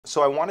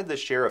So I wanted to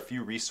share a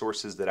few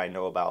resources that I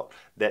know about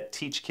that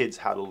teach kids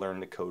how to learn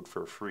to code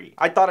for free.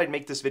 I thought I'd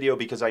make this video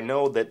because I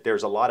know that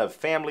there's a lot of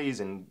families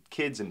and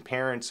kids and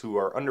parents who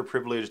are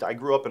underprivileged. I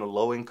grew up in a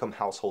low-income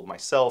household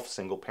myself,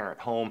 single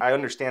parent home. I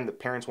understand that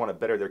parents want to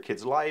better their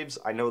kids' lives.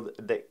 I know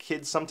that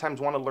kids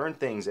sometimes want to learn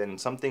things and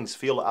some things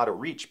feel out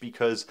of reach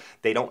because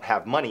they don't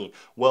have money.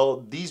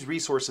 Well, these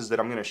resources that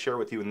I'm going to share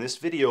with you in this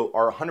video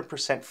are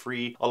 100%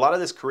 free. A lot of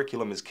this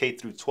curriculum is K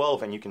through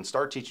 12 and you can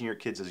start teaching your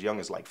kids as young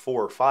as like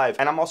 4 or 5.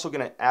 And I'm also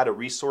going to add a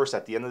resource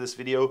at the end of this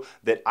video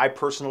that I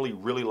personally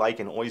really like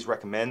and always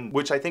recommend,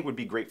 which I think would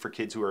be great for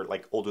kids who are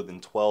like older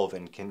than 12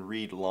 and can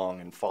read long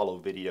and follow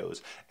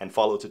videos and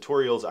follow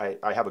tutorials.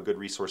 I have a good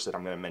resource that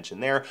I'm going to mention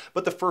there.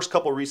 But the first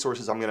couple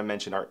resources I'm going to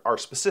mention are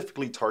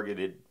specifically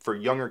targeted for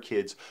younger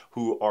kids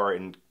who are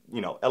in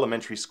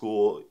elementary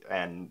school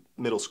and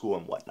middle school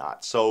and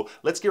whatnot. So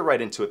let's get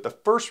right into it. The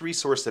first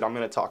resource that I'm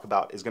going to talk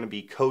about is going to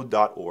be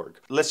code.org.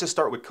 Let's just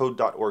start with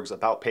code.org's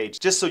about page,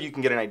 just so you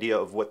can get an idea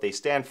of what they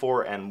stand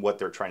for and what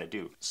they're trying to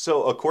do.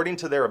 So according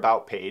to their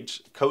about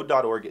page,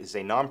 code.org is a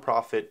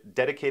nonprofit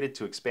dedicated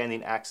to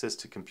expanding access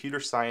to computer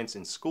science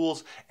in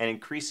schools and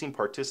increasing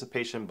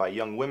participation by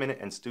young women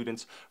and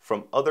students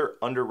from other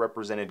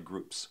underrepresented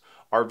groups.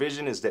 Our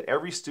vision is that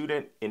every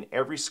student in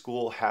every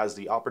school has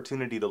the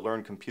opportunity to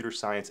learn computer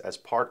science as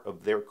part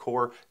of their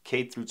core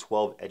K through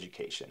 12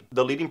 education.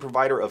 The leading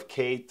provider of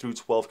K through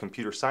 12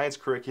 computer science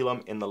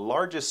curriculum in the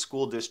largest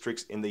school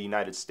districts in the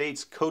United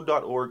States,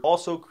 Code.org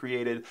also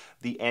created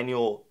the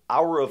annual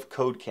Hour of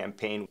Code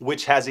campaign,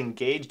 which has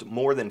engaged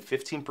more than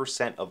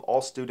 15% of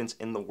all students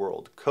in the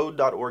world.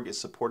 Code.org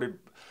is supported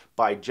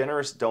by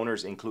generous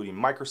donors including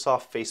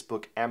Microsoft,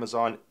 Facebook,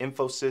 Amazon,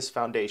 Infosys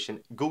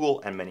Foundation,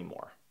 Google, and many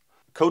more.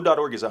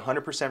 Code.org is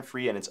 100%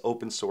 free and it's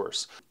open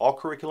source. All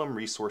curriculum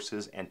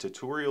resources and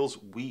tutorials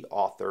we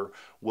author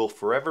will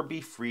forever be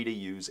free to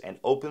use and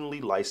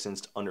openly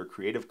licensed under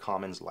Creative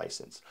Commons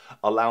license,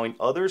 allowing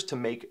others to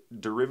make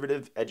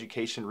derivative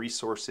education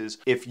resources.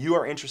 If you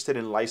are interested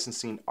in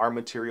licensing our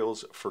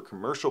materials for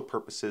commercial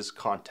purposes,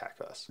 contact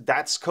us.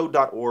 That's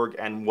Code.org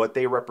and what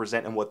they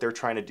represent and what they're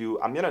trying to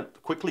do. I'm going to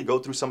quickly go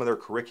through some of their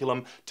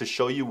curriculum to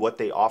show you what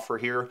they offer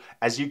here.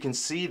 As you can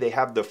see, they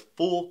have the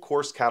full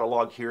course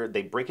catalog here.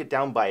 They break it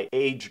down by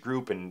age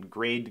group and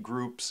grade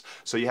groups.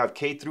 So you have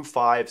K through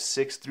 5,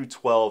 6 through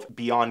 12,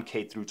 beyond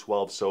K through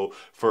 12. So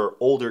for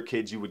older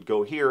kids, you would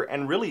go here.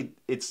 And really,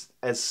 it's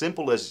as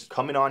simple as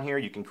coming on here.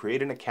 You can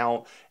create an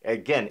account.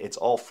 Again, it's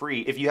all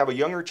free. If you have a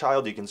younger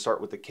child, you can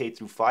start with the K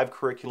through 5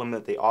 curriculum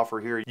that they offer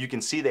here. You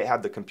can see they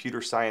have the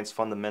Computer Science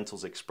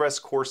Fundamentals Express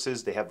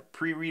courses. They have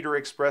Pre-Reader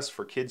Express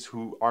for kids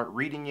who aren't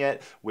reading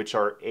yet, which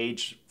are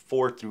age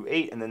 4 through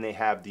 8, and then they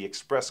have the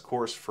Express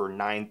course for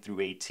 9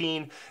 through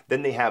 18.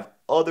 Then they have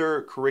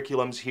other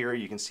curriculums here.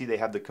 You can see they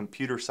have the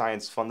Computer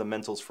Science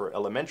Fundamentals for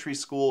elementary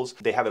schools.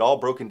 They have it all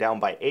broken down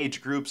by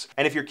age groups.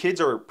 And if your kids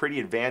are pretty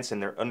advanced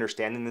and they're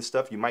understanding this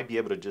stuff, you might be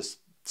able to just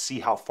see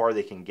how far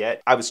they can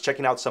get. I was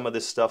checking out some of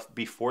this stuff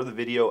before the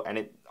video,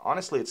 and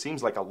honestly, it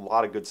seems like a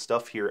lot of good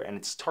stuff here, and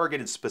it's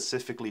targeted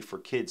specifically for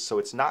kids. So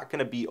it's not going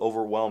to be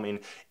overwhelming.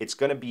 It's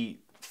going to be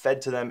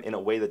fed to them in a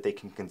way that they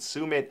can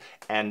consume it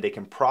and they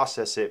can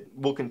process it.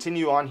 We'll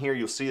continue on here.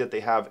 You'll see that they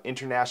have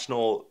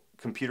international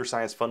computer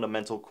science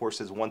fundamental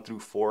courses 1 through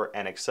 4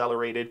 and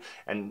accelerated,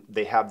 and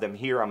they have them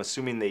here. I'm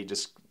assuming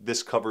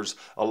this covers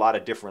a lot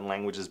of different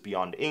languages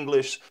beyond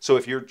English. So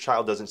if your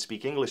child doesn't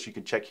speak English, you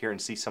can check here and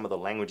see some of the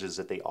languages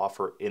that they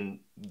offer in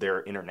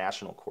their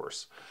international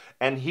course.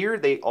 And here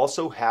they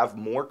also have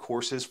more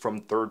courses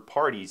from third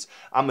parties.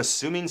 I'm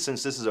assuming,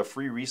 since this is a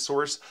free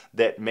resource,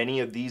 that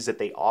many of these that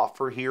they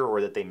offer here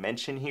or that they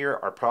mention here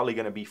are probably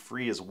going to be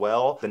free as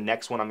well. The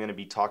next one I'm going to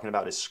be talking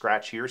about is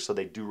Scratch here. So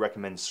they do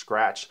recommend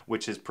Scratch,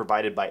 which is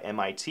provided by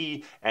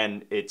MIT,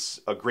 and it's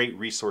a great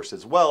resource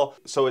as well.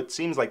 So it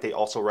seems like they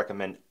also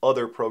recommend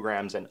other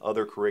programs and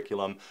other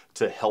curriculum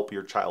to help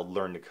your child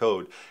learn to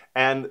code.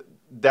 And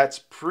that's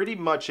pretty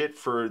much it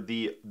for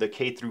the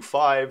K through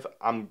 5.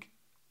 I'm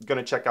going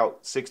to check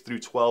out 6 through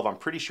 12. I'm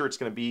pretty sure it's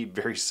going to be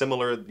very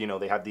similar.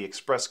 They have the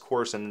Express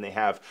course, and then they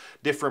have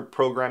different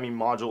programming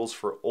modules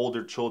for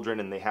older children,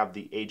 and they have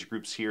the age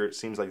groups here. It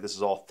seems like this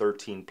is all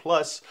 13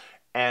 plus,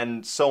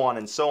 and so on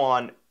and so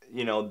on.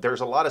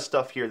 There's a lot of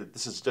stuff here that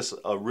this is just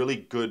a really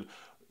good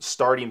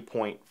starting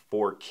point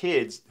for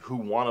kids who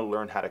want to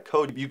learn how to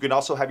code. You can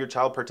also have your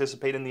child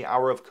participate in the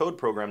Hour of Code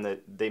program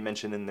that they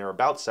mentioned in their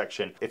About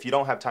section. If you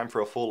don't have time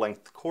for a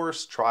full-length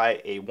course,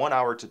 try a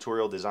 1-hour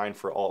tutorial designed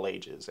for all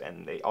ages,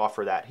 and they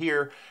offer that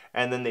here.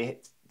 And then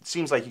it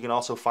seems like you can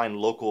also find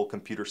local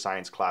computer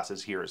science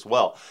classes here as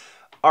well.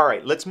 All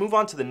right, let's move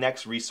on to the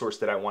next resource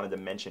that I wanted to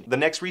mention. The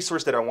next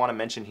resource that I want to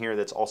mention here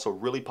that's also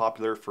really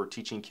popular for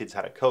teaching kids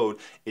how to code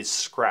is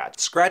Scratch.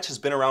 Scratch has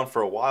been around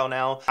for a while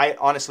now. I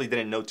honestly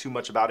didn't know too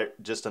much about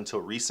it just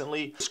until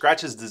recently.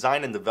 Scratch is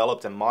designed and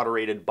developed and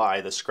moderated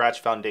by the Scratch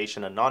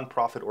Foundation, a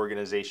nonprofit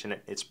organization.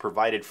 It's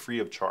provided free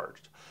of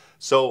charge.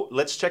 So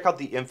let's check out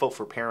the info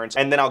for parents,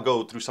 and then I'll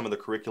go through some of the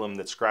curriculum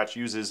that Scratch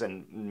uses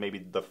and maybe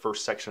the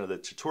first section of the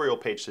tutorial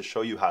page to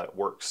show you how it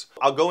works.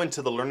 I'll go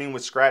into the Learning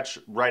with Scratch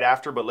right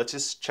after, but let's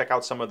just check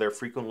out some of their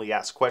frequently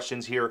asked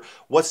questions here.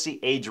 What's the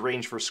age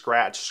range for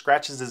Scratch?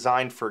 Scratch is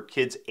designed for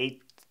kids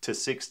 8 to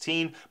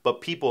 16,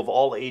 but people of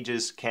all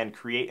ages can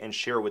create and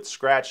share with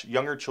Scratch.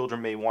 Younger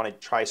children may want to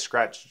try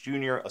Scratch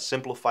Junior, a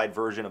simplified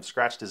version of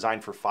Scratch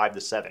designed for 5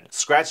 to 7.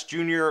 Scratch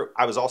Junior,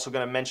 I was also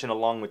going to mention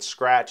along with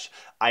Scratch.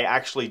 I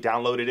actually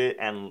downloaded it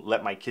and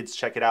let my kids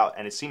check it out,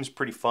 and it seems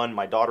pretty fun.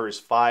 My daughter is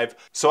 5,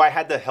 so I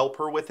had to help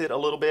her with it a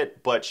little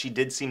bit, but she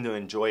did seem to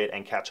enjoy it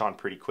and catch on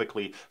pretty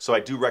quickly. So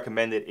I do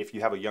recommend it if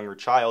you have a younger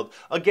child.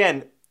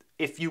 Again,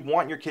 if you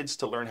want your kids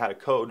to learn how to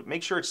code,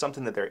 make sure it's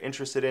something that they're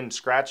interested in.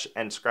 Scratch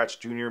and Scratch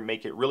Junior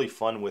make it really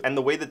fun and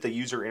the way that the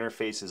user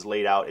interface is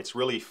laid out, it's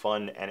really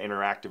fun and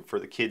interactive for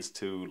the kids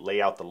to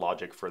lay out the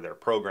logic for their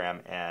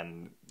program,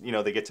 and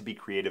they get to be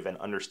creative and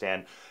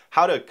understand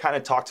how to kind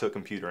of talk to a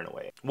computer in a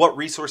way. What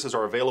resources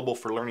are available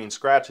for learning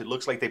Scratch? It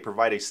looks like they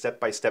provide a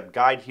step-by-step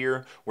guide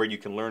here where you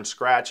can learn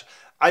Scratch.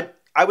 I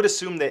would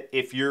assume that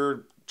if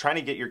you're trying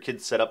to get your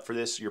kids set up for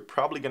this, you're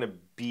probably going to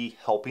be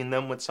helping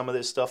them with some of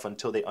this stuff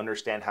until they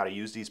understand how to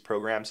use these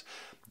programs.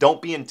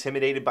 Don't be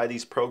intimidated by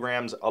these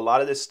programs. A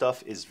lot of this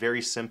stuff is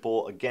very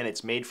simple. Again,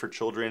 it's made for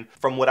children.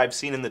 From what I've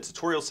seen in the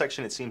tutorial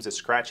section, it seems that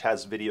Scratch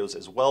has videos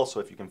as well. So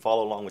if you can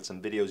follow along with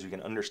some videos, you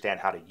can understand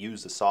how to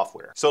use the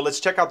software. So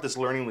let's check out this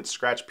Learning with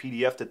Scratch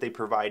PDF that they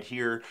provide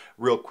here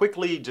real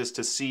quickly, just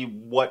to see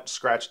what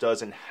Scratch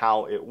does and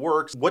how it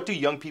works. What do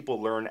young people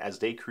learn as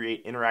they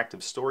create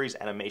interactive stories,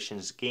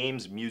 animations,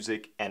 games,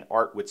 music, and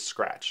art with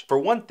Scratch? For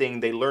one thing,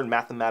 they learn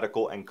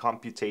mathematical and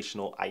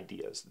computational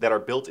ideas that are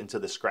built into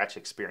the Scratch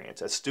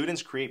experience. As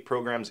students create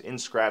programs in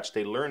Scratch,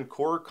 they learn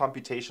core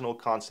computational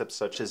concepts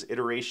such as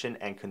iteration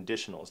and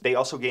conditionals. They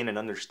also gain an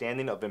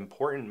understanding of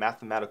important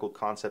mathematical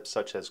concepts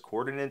such as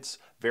coordinates,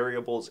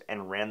 variables,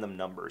 and random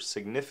numbers.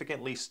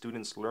 Significantly,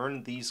 students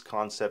learn these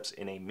concepts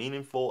in a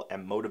meaningful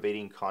and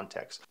motivating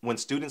context. When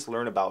students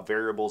learn about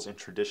variables in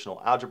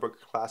traditional algebra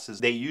classes,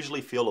 they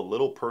usually feel a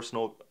little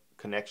personal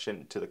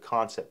connection to the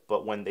concept,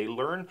 but when they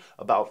learn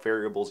about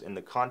variables in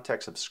the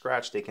context of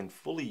Scratch, they can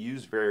fully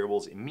use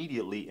variables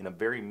immediately in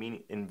very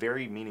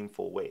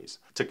meaningful ways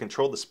to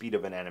control the speed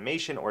of an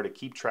animation or to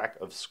keep track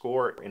of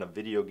score in a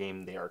video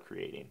game they are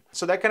creating.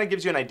 So that kind of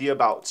gives you an idea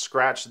about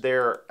Scratch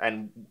there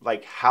and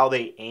like how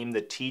they aim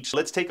to teach.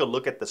 Let's take a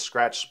look at the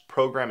Scratch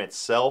program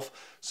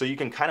itself so you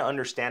can kind of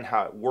understand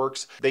how it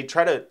works. They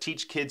try to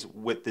teach kids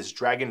with this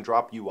drag and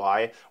drop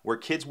UI where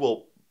kids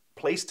will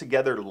place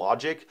together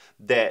logic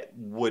that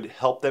would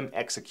help them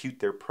execute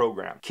their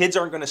program. Kids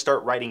aren't going to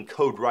start writing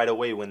code right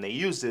away when they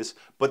use this,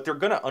 but they're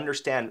going to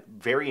understand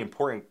very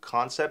important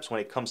concepts when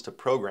it comes to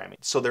programming.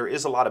 So there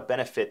is a lot of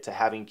benefit to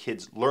having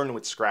kids learn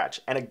with Scratch.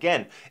 And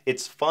again,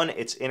 it's fun,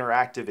 it's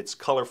interactive, it's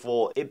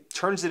colorful. It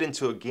turns it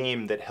into a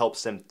game that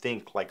helps them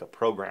think like a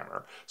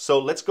programmer. So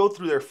let's go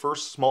through their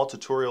first small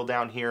tutorial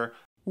down here.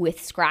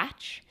 With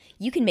Scratch,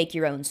 you can make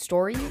your own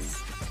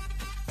stories,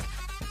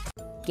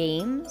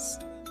 games,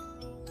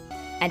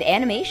 and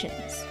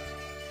animations.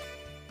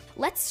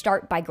 Let's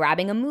start by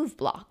grabbing a move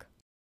block.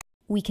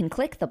 We can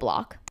click the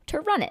block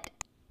to run it.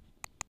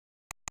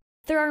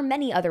 There are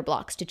many other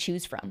blocks to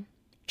choose from.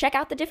 Check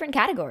out the different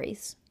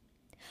categories.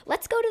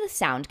 Let's go to the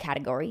sound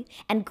category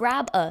and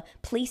grab a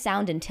play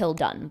sound until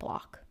done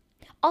block.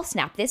 I'll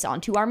snap this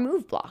onto our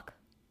move block.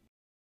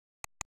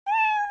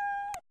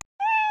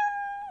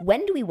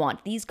 When do we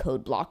want these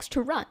code blocks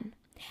to run?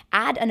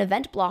 Add an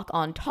event block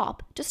on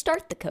top to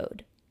start the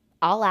code.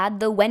 I'll add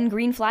the when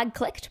green flag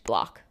clicked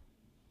block.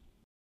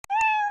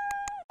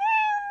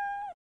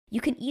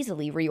 You can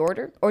easily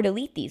reorder or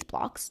delete these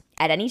blocks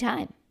at any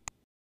time.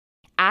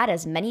 Add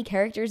as many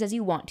characters as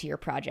you want to your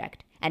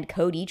project and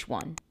code each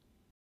one.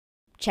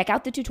 Check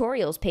out the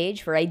tutorials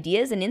page for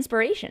ideas and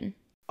inspiration.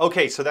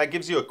 Okay, so that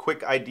gives you a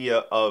quick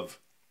idea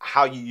of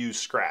how you use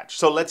Scratch.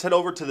 So let's head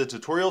over to the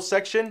tutorial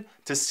section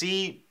to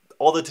see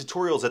all the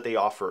tutorials that they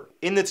offer.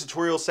 In the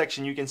tutorial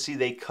section, you can see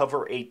they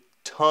cover a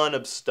ton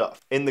of stuff.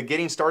 In the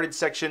getting started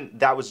section,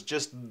 that was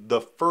just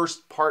the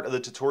first part of the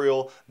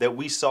tutorial that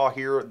we saw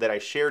here that I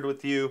shared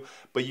with you,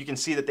 but you can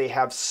see that they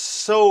have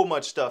so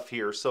much stuff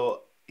here.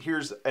 So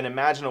here's an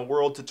Imagine a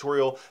World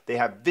tutorial. They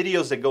have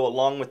videos that go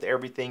along with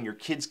everything. Your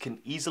kids can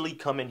easily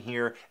come in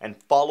here and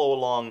follow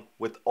along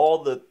with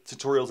all the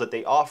tutorials that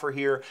they offer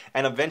here,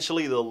 and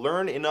eventually they'll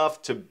learn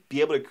enough to be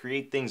able to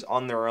create things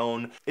on their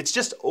own. It's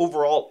just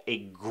overall a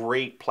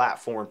great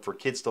platform for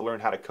kids to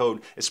learn how to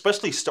code,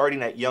 especially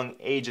starting at young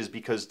ages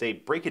because they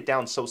break it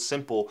down so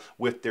simple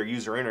with their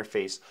user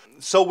interface.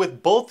 So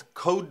with both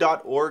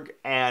code.org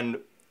and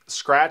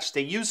Scratch,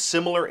 they use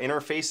similar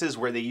interfaces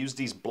where they use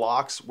these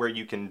blocks where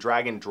you can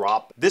drag and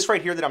drop. This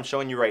right here that I'm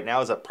showing you right now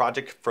is a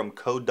project from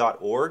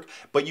code.org,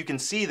 but you can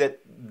see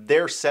that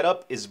their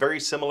setup is very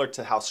similar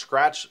to how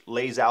Scratch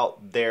lays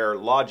out their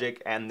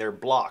logic and their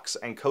blocks,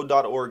 and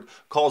code.org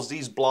calls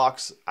these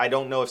blocks. I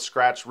don't know if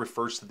Scratch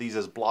refers to these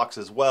as blocks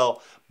as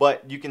well,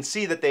 but you can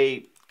see that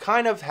they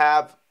kind of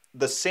have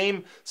the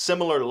same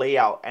similar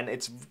layout, and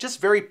it's just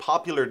very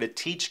popular to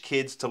teach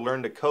kids to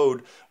learn to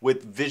code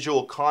with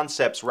visual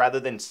concepts rather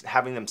than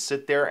having them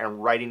sit there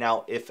and writing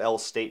out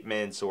if-else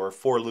statements or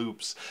for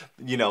loops,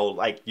 you know,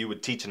 like you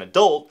would teach an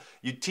adult.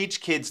 You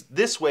teach kids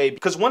this way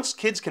because once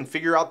kids can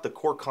figure out the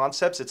core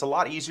concepts, it's a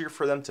lot easier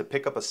for them to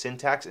pick up a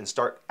syntax and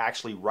start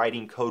actually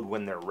writing code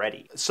when they're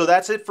ready. So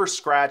that's it for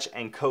Scratch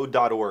and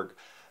Code.org.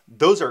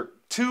 Those are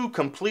two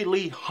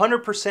completely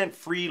 100%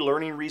 free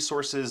learning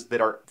resources that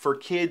are for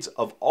kids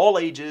of all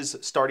ages,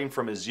 starting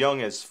from as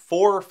young as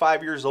 4 or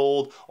 5 years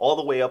old all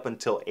the way up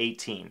until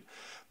 18.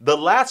 The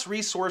last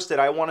resource that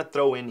I want to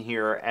throw in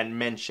here and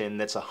mention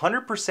that's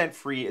 100%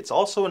 free, it's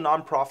also a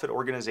nonprofit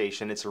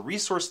organization. It's a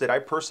resource that I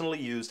personally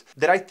used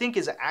that I think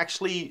is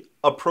actually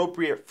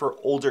appropriate for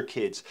older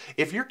kids.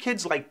 If your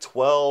kid's like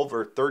 12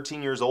 or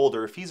 13 years old,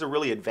 or if he's a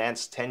really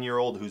advanced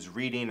 10-year-old who's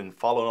reading and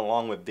following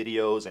along with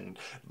videos and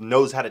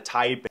knows how to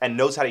type and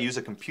knows how to use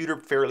a computer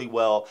fairly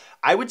well,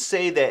 I would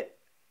say that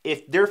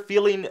if they're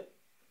feeling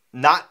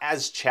not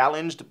as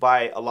challenged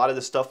by a lot of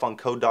the stuff on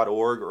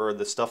Code.org or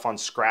the stuff on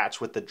Scratch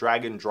with the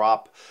drag and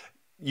drop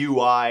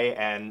UI,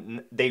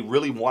 and they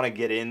really want to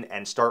get in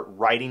and start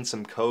writing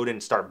some code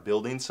and start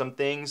building some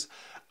things,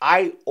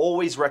 I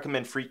always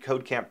recommend Free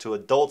Code Camp to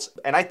adults,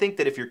 and I think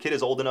that if your kid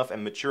is old enough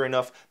and mature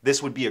enough,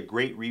 this would be a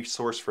great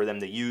resource for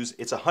them to use.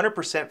 It's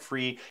 100%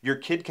 free. Your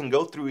kid can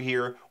go through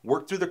here,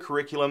 work through the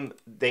curriculum.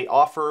 They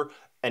offer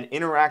an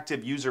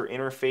interactive user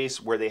interface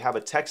where they have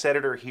a text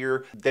editor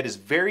here that is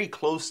very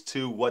close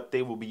to what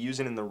they will be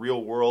using in the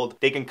real world.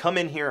 They can come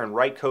in here and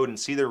write code and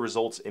see their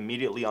results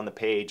immediately on the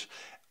page.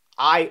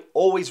 I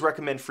always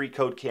recommend Free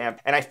Code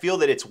Camp, and I feel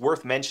that it's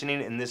worth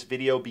mentioning in this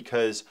video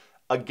because,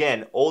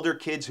 again, older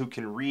kids who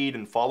can read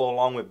and follow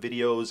along with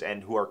videos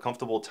and who are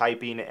comfortable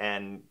typing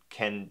and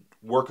can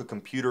work a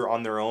computer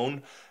on their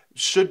own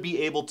should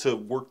be able to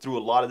work through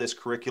a lot of this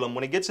curriculum.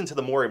 When it gets into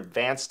the more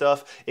advanced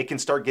stuff, it can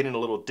start getting a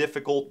little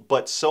difficult,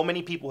 but so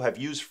many people have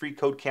used Free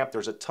Code Camp.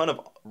 There's a ton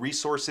of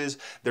resources.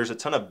 There's a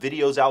ton of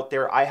videos out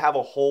there. I have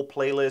a whole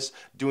playlist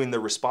doing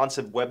the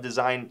responsive web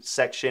design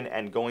section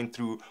and going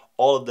through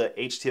all of the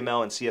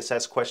HTML and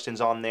CSS questions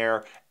on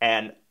there,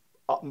 and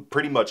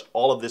pretty much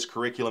all of this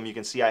curriculum. You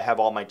can see I have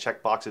all my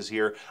checkboxes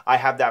here. I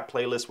have that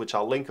playlist, which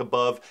I'll link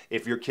above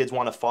if your kids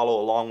want to follow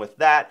along with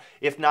that.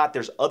 If not,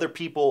 there's other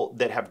people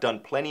that have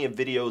done plenty of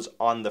videos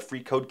on the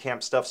Free Code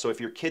Camp stuff. So if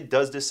your kid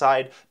does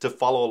decide to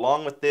follow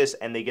along with this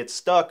and they get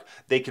stuck,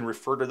 they can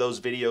refer to those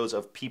videos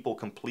of people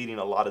completing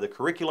a lot of the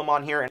curriculum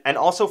on here. And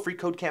also, Free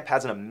Code Camp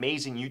has an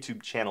amazing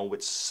YouTube channel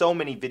with so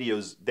many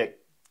videos that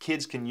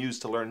kids can use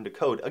to learn to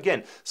code.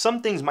 Again,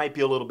 some things might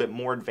be a little bit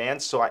more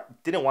advanced, so I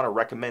didn't want to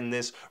recommend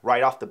this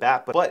right off the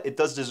bat, but it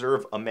does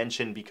deserve a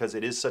mention because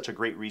it is such a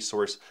great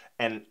resource,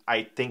 and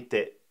I think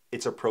that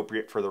it's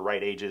appropriate for the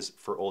right ages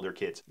for older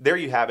kids. There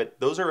you have it.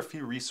 Those are a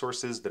few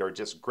resources that are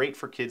just great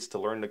for kids to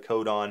learn to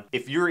code on.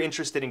 If you're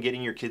interested in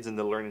getting your kids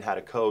into learning how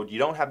to code, you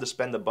don't have to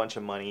spend a bunch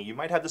of money. You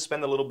might have to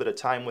spend a little bit of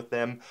time with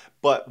them,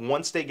 but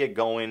once they get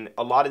going,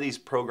 a lot of these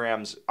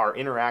programs are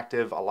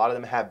interactive. A lot of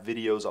them have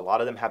videos. A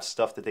lot of them have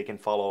stuff that they can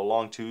follow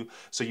along to,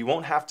 so you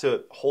won't have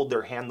to hold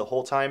their hand the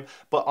whole time.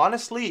 But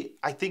honestly,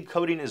 I think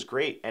coding is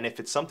great, and if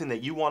it's something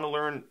that you want to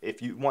learn,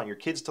 if you want your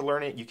kids to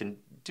learn it, you can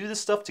do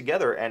this stuff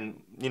together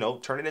and, you know,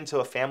 turn it into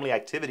a family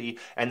activity,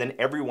 and then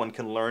everyone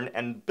can learn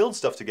and build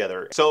stuff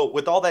together. So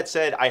with all that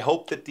said, I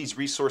hope that these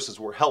resources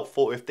were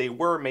helpful. If they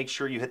were, make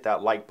sure you hit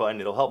that like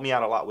button. It'll help me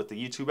out a lot with the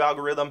YouTube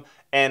algorithm,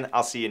 and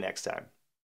I'll see you next time.